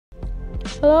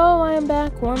Hello, I am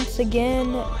back once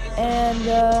again,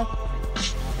 and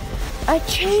I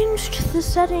changed the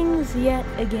settings yet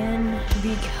again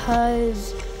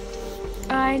because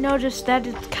I noticed that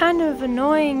it's kind of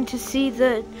annoying to see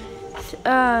the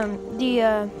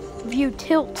view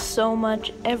tilt so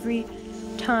much every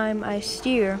time I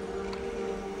steer,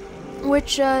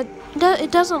 which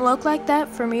it doesn't look like that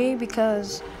for me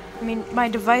because I mean my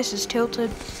device is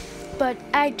tilted, but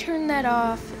I turn that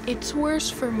off. It's worse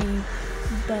for me,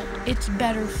 but it's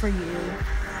better for you.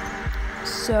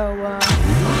 So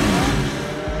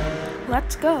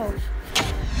let's go.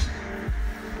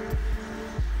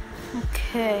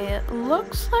 Okay, it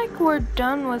looks like we're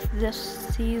done with this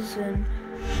season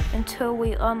until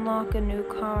we unlock a new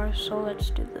car, so let's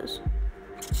do this.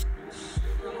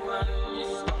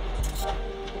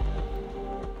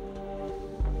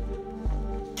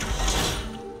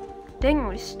 Dang,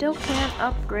 we still can't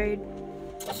upgrade.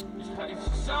 I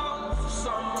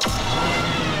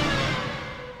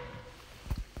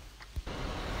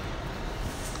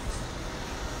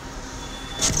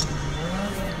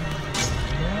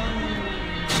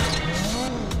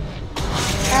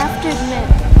have to admit,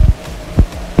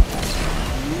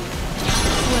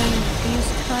 when these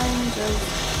kinds of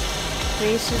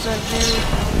races are very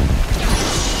fun.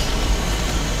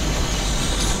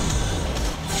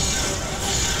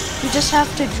 You just have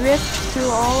to drift through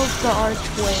all of the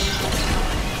archways.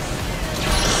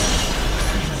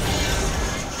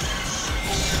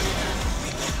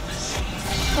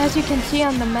 As you can see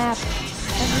on the map,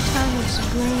 every time it's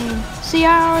green. See,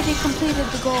 I already completed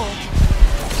the goal.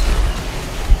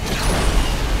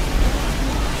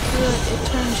 Good, it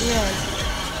turns red.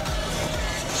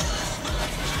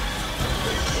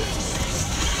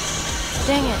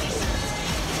 Dang it.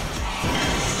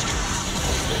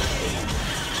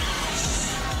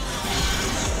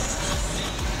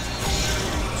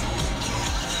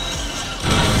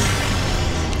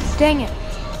 Dang it.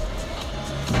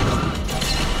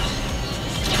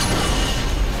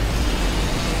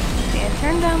 Okay,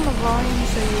 turn down the volume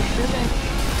so you shouldn't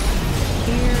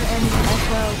hear any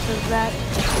echo, because that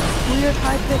weird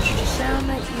high-pitched sound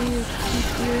that you keep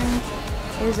hearing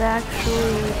is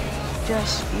actually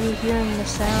just you hearing the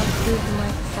sound through the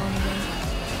microphone again.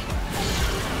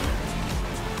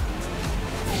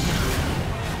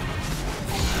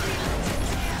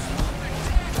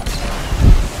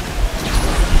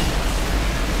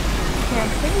 Okay, I'm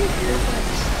pretty sure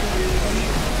that's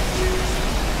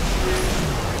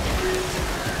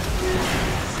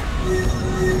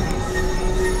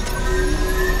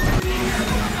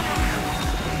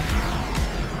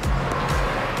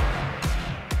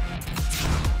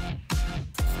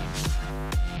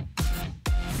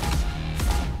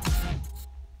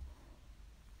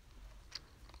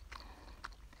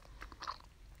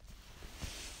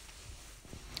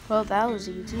well, that was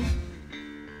easy.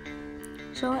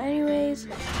 So anyways,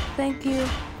 thank you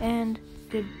and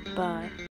goodbye.